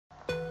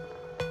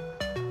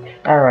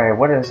Alright,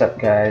 what is up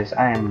guys?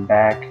 I am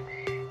back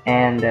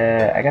and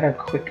I got a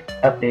quick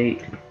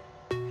update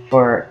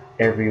for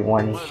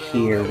everyone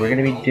here. We're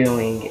going to be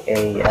doing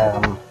a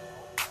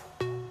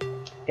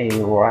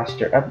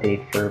roster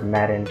update for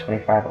Madden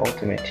 25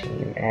 Ultimate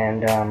Team,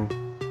 and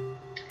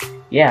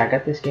yeah, I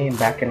got this game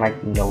back in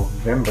like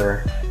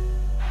November,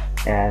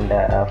 and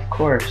of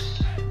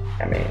course,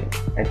 I mean,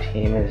 my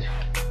team is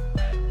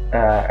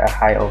a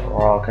high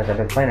overall because I've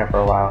been playing it for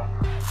a while.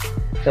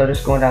 So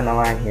just going down the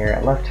line here,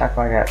 at left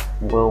tackle I got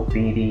Will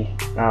Beatty.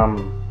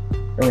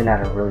 Really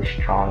not a really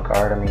strong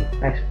guard. I mean,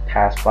 nice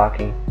pass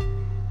blocking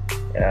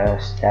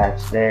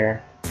stats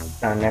there.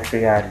 Next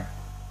we got,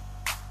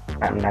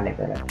 I'm not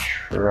even gonna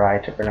try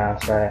to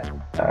pronounce that.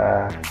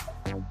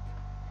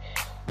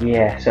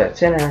 Yeah, so at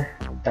center,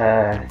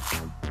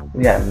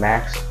 we got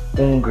Max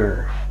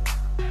Unger.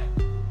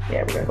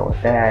 Yeah, we're gonna go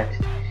with that.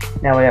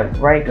 Now we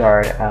have right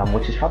guard,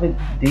 which is probably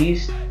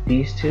these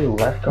two,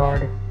 left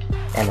guard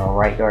and a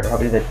right guard,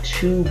 probably the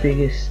two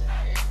biggest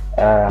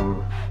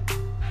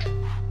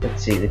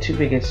let's see, the two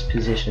biggest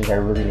positions I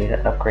really need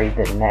to upgrade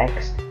the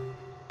next.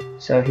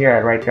 So here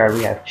at right guard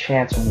we have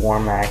Chance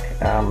Warmack.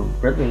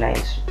 Really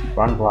nice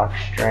run block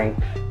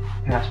strength,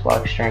 pass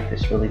block strength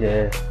is really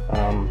good,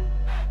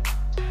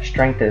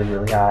 strength is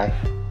really high.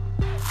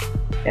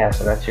 Yeah,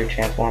 so that's your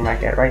Chance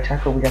Warmack. At right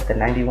tackle we got the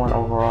 91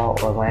 overall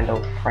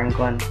Orlando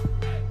Franklin.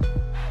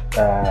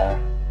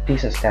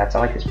 Decent stats. I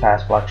like his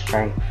pass block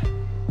strength.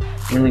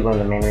 Really one of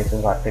the main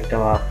reasons I picked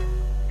him up.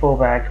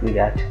 Fullback we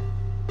got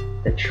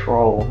the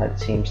troll that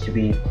seems to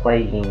be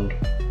plaguing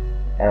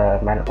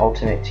my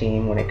ultimate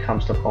team when it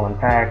comes to pulling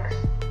packs.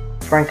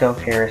 Franco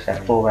Harris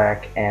at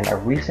fullback, and a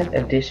recent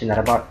addition that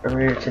I bought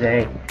earlier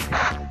today,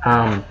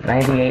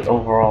 98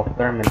 overall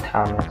Thurman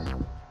Thomas.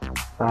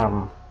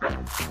 A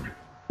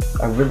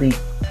really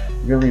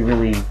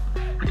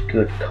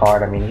good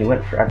card. I mean,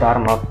 I bought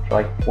him up for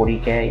like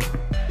 40k.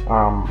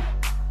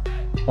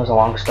 It was a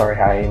long story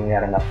how I even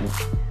got enough,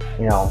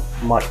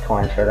 MUT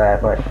coins for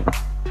that, but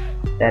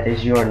that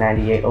is your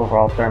 98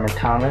 overall Thurman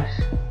Thomas.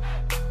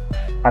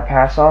 My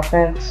pass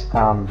offense,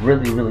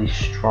 really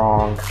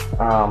strong.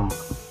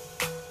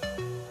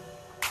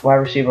 Wide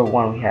receiver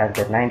 1, we have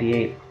the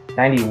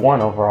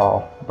 91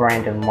 overall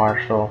Brandon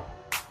Marshall,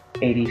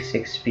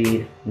 86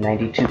 speed,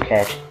 92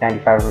 catch,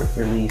 95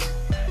 release.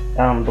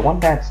 The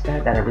one bad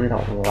stat that I really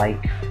don't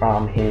like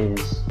from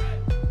his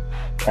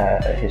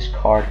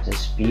card is his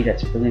speed.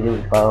 That's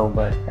really low,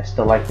 but I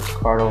still like this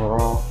card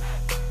overall.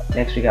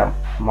 Next we got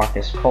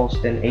Marcus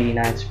Colston,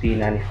 89 speed,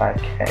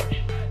 95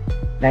 catch,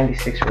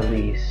 96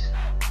 release,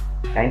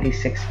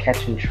 96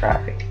 catch in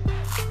traffic.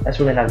 That's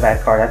really not a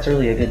bad card. That's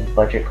really a good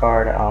budget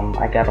card.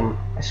 I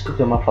scooped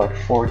him up for like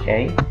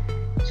 4k,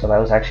 so that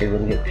was actually a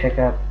really good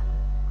pickup.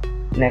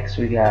 Next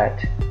we got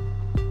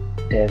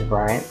Dez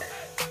Bryant,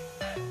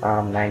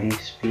 90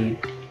 speed,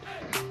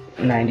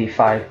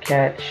 95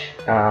 catch,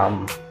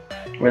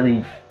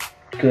 really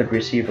good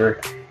receiver.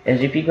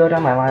 As if you go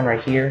down my line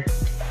right here,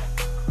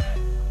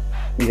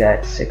 we got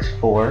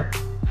 6'4",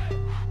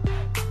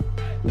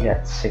 we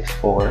got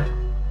 6'4",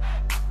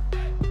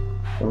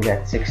 and we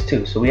got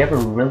 6'2". So we have a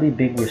really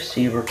big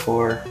receiver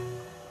core.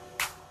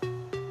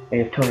 We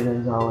have Tony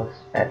Gonzalez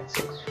at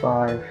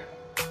 6'5".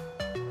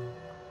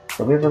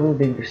 So we have a really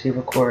big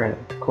receiver core, and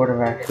the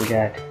quarterback we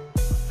got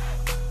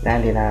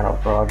 99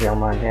 overall Joe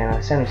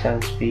Montana,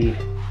 77 speed,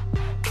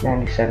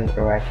 97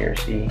 throw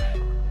accuracy,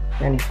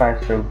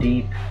 95 throw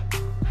deep.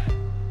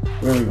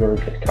 Really good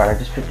card. I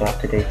just picked him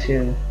up today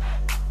too.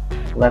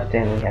 Left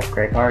end we have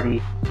Greg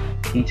Hardy.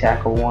 D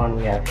tackle 1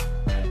 we have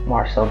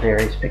Marcel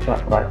Darius. Picked him up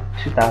for about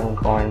 2,000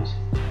 coins.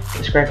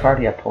 This Greg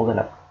Hardy I pulled in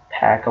a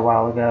pack a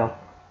while ago,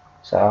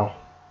 so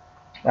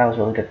that was a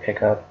really good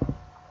pickup.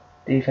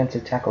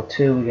 Defensive tackle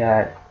 2 we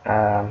got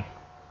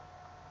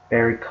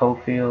Barry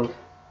Cofield.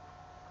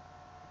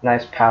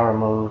 Nice power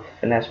move,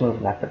 finesse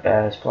move not the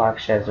best, block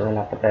shed's really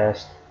not the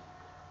best.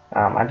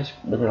 I just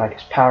really like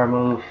his power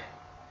move.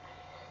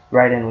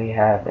 Right in we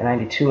have the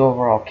 92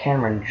 overall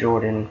Cameron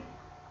Jordan.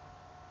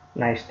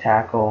 Nice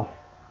tackle,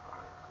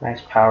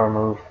 nice power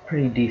move,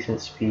 pretty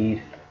decent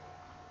speed.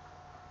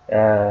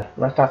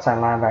 Left outside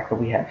linebacker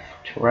we have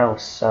Terrell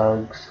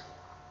Suggs.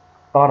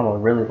 Bought him a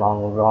really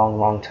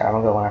long time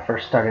ago when I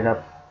first started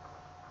up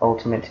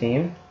Ultimate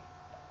Team.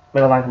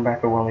 Middle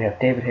linebacker 1 we have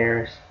David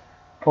Harris.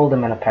 Pulled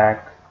him in a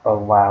pack a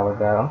while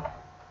ago.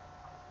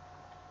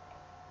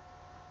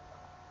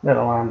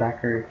 Middle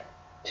linebacker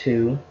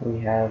 2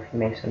 we have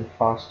Mason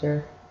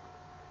Foster.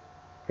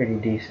 Pretty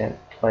decent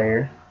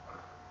player.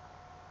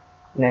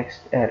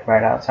 Next, at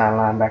right outside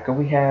linebacker,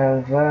 we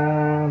have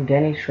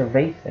Danny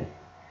Trevathan,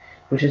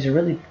 which is a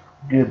really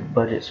good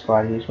budget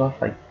squad. He was worth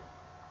like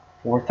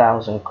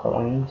 4,000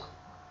 coins.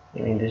 I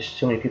mean, there's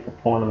too many people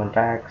pulling him in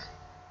packs.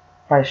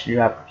 Price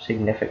dropped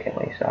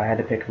significantly, so I had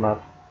to pick him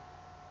up.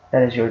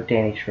 That is your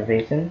Danny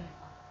Trevathan.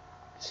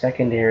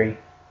 Secondary,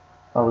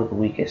 probably the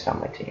weakest on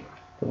my team.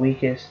 The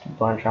weakest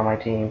bunch on my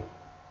team,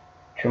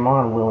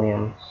 Tremont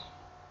Williams.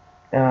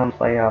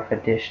 Playoff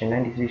edition,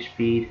 93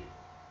 speed,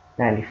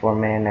 94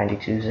 man,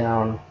 92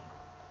 zone.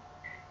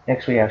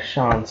 Next we have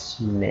Sean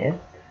Smith,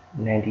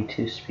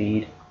 92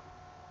 speed,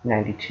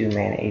 92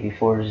 man,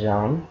 84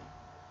 zone.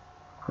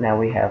 Now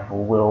we have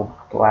Will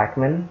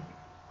Blackman,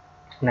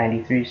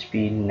 93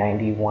 speed,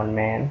 91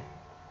 man,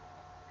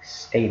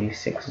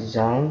 86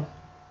 zone.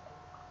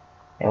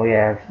 And we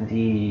have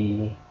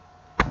the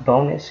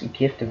bonus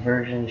gift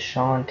version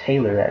Sean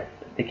Taylor that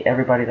I think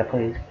everybody that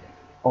plays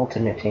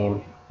Ultimate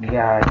Team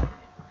got.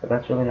 So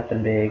that's really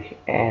nothing big.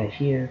 And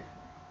here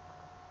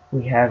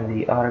we have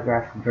the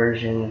autographed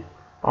version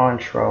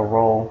Ontra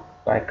roll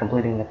by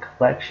completing the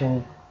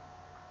collection.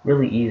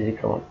 Really easy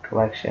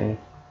collection.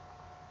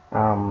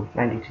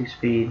 92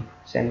 speed,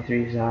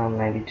 73 zone,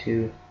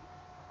 92,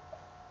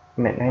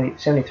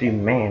 73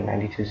 man,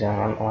 92 zone.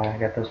 I don't know why I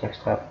got those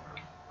mixed up.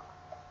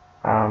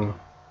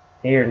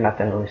 Here,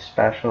 nothing really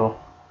special.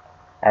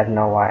 I have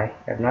no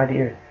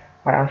idea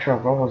why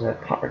Ontra rolls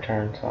at punt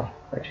return, so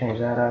I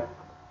changed that up.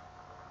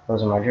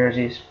 Those are my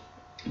jerseys.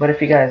 But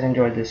if you guys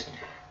enjoyed this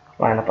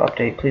lineup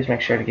update, please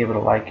make sure to give it a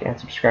like and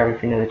subscribe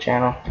if you're new to the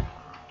channel.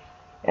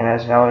 And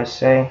as I always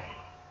say,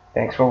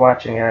 thanks for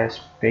watching, guys.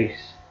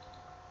 Peace.